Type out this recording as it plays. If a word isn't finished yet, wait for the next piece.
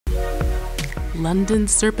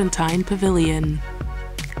London's Serpentine Pavilion,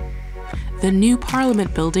 the new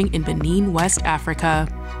Parliament building in Benin, West Africa,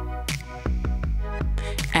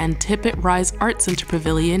 and Tippett Rise Art Center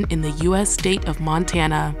Pavilion in the U.S. state of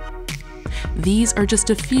Montana. These are just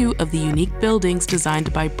a few of the unique buildings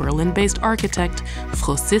designed by Berlin-based architect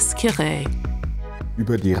Francis Kéré.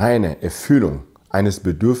 Über die reine Erfüllung eines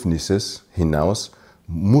Bedürfnisses hinaus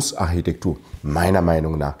muss Architektur meiner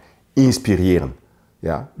Meinung nach inspirieren.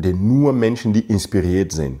 Ja? Denn nur Menschen, die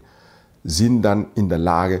inspiriert sind dann in der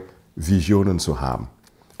Lage, Visionen zu haben.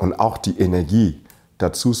 Und auch die Energie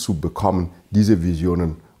dazu zu bekommen, diese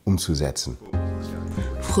Visionen umzusetzen.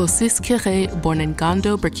 Francis Kéré, born in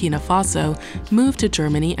Gando, Burkina Faso, moved to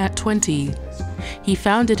Germany at 20. He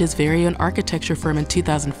founded his very own architecture firm in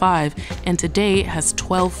 2005 and today has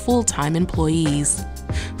 12 full-time employees.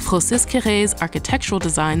 Francis Kéré's architectural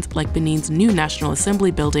designs, like Benin's new National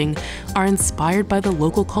Assembly building, are inspired by the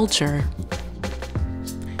local culture.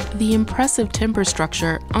 The impressive timber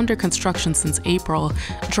structure, under construction since April,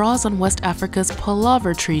 draws on West Africa's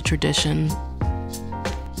palaver tree tradition.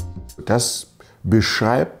 Das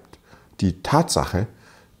beschreibt die Tatsache,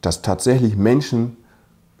 dass tatsächlich Menschen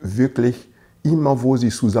wirklich immer, wo sie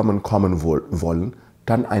zusammenkommen wollen,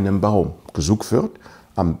 dann einen Baum gesucht wird.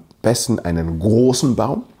 Am besten einen großen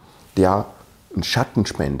Baum, der einen Schatten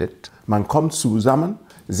spendet. Man kommt zusammen,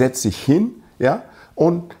 setzt sich hin, ja,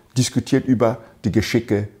 und diskutiert über die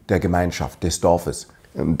Geschicke der Gemeinschaft, des Dorfes.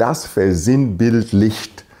 Und das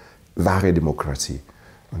versinnbildlicht wahre Demokratie.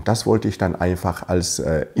 Und das wollte ich dann einfach als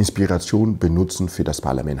Inspiration benutzen für das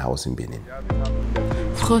Parlamenthaus in Benin.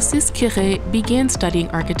 Francis Kéré began studying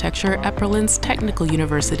architecture at Berlin's Technical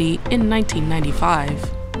University in 1995.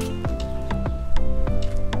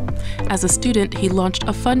 As a student, he launched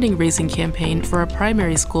a funding-raising campaign for a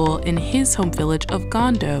primary school in his home village of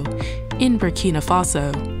Gando, in Burkina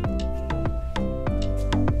Faso.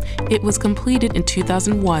 It was completed in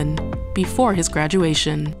 2001, before his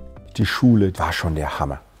graduation. Die Schule war schon der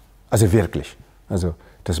Hammer. Also wirklich. Also,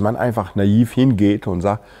 dass man einfach naiv hingeht und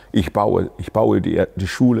sagt, ich baue die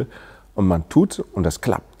Schule und man tut's und das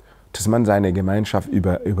klappt. Dass man seine Gemeinschaft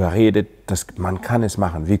überredet, dass man kann es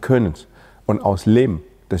machen, wir können es. Und aus Leben,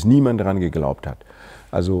 dass niemand daran geglaubt hat.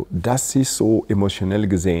 Also das ist so emotionell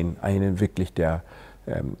gesehen wirklich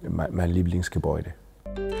mein Lieblingsgebäude.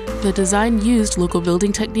 The design used local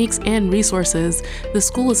building techniques and resources. The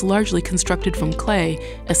school is largely constructed from clay.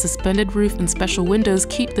 A suspended roof and special windows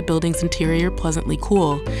keep the building's interior pleasantly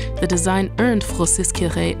cool. The design earned Francis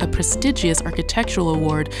Kéré a prestigious architectural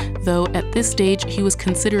award, though at this stage he was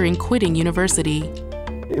considering quitting university.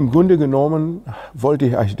 Im Grunde genommen wollte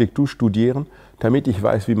ich Architektur studieren, damit ich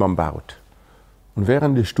weiß, wie man baut. Und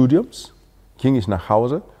während des Studiums ging ich nach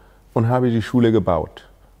Hause und habe die Schule gebaut.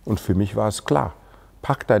 Und für mich war es klar.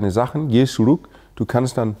 Pack deine Sachen, geh zurück, du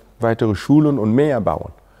kannst dann weitere Schulen und mehr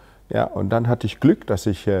bauen. Ja, und dann hatte ich Glück, dass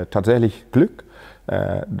ich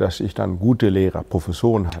dann gute Lehrer,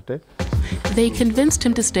 Professoren hatte. They convinced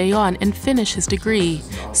him to stay on and finish his degree.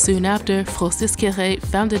 Soon after, Francis Kéré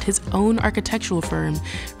founded his own architectural firm,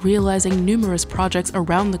 realizing numerous projects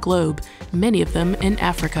around the globe, many of them in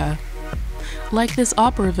Africa. Like this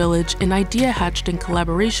opera village, an idea hatched in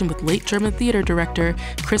collaboration with late German theater director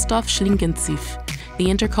Christoph Schlingensief. The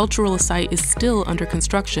intercultural site is still under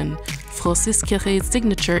construction. Francis Kéré's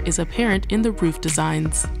signature is apparent in the roof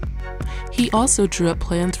designs. He also drew up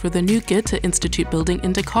plans for the new Goethe Institute building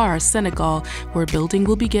in Dakar, Senegal, where building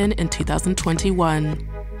will begin in 2021.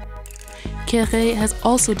 Kéré has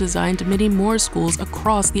also designed many more schools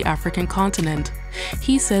across the African continent.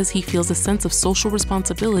 He says he feels a sense of social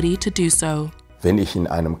responsibility to do so. Wenn ich in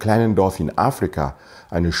einem kleinen Dorf in Afrika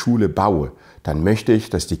eine Schule baue, dann möchte ich,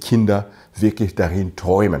 dass die Kinder wirklich darin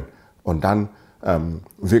träumen und dann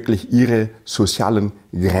wirklich ihre sozialen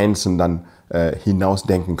Grenzen dann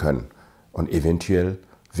hinausdenken können und eventuell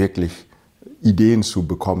wirklich Ideen zu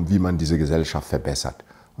bekommen, wie man diese Gesellschaft verbessert.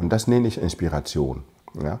 Und das nenne ich Inspiration.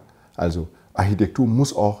 Ja? Also Architektur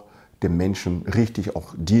muss auch dem Menschen richtig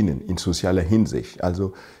auch dienen in sozialer Hinsicht.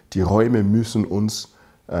 Also die Räume müssen uns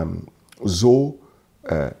so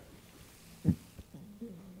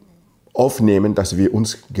aufnehmen, dass wir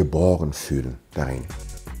uns geboren fühlen darin.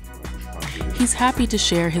 He's happy to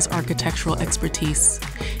share his architectural expertise.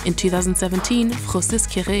 In 2017, Francis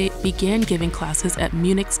Kéré began giving classes at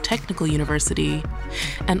Munich's Technical University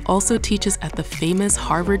and also teaches at the famous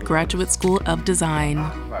Harvard Graduate School of Design.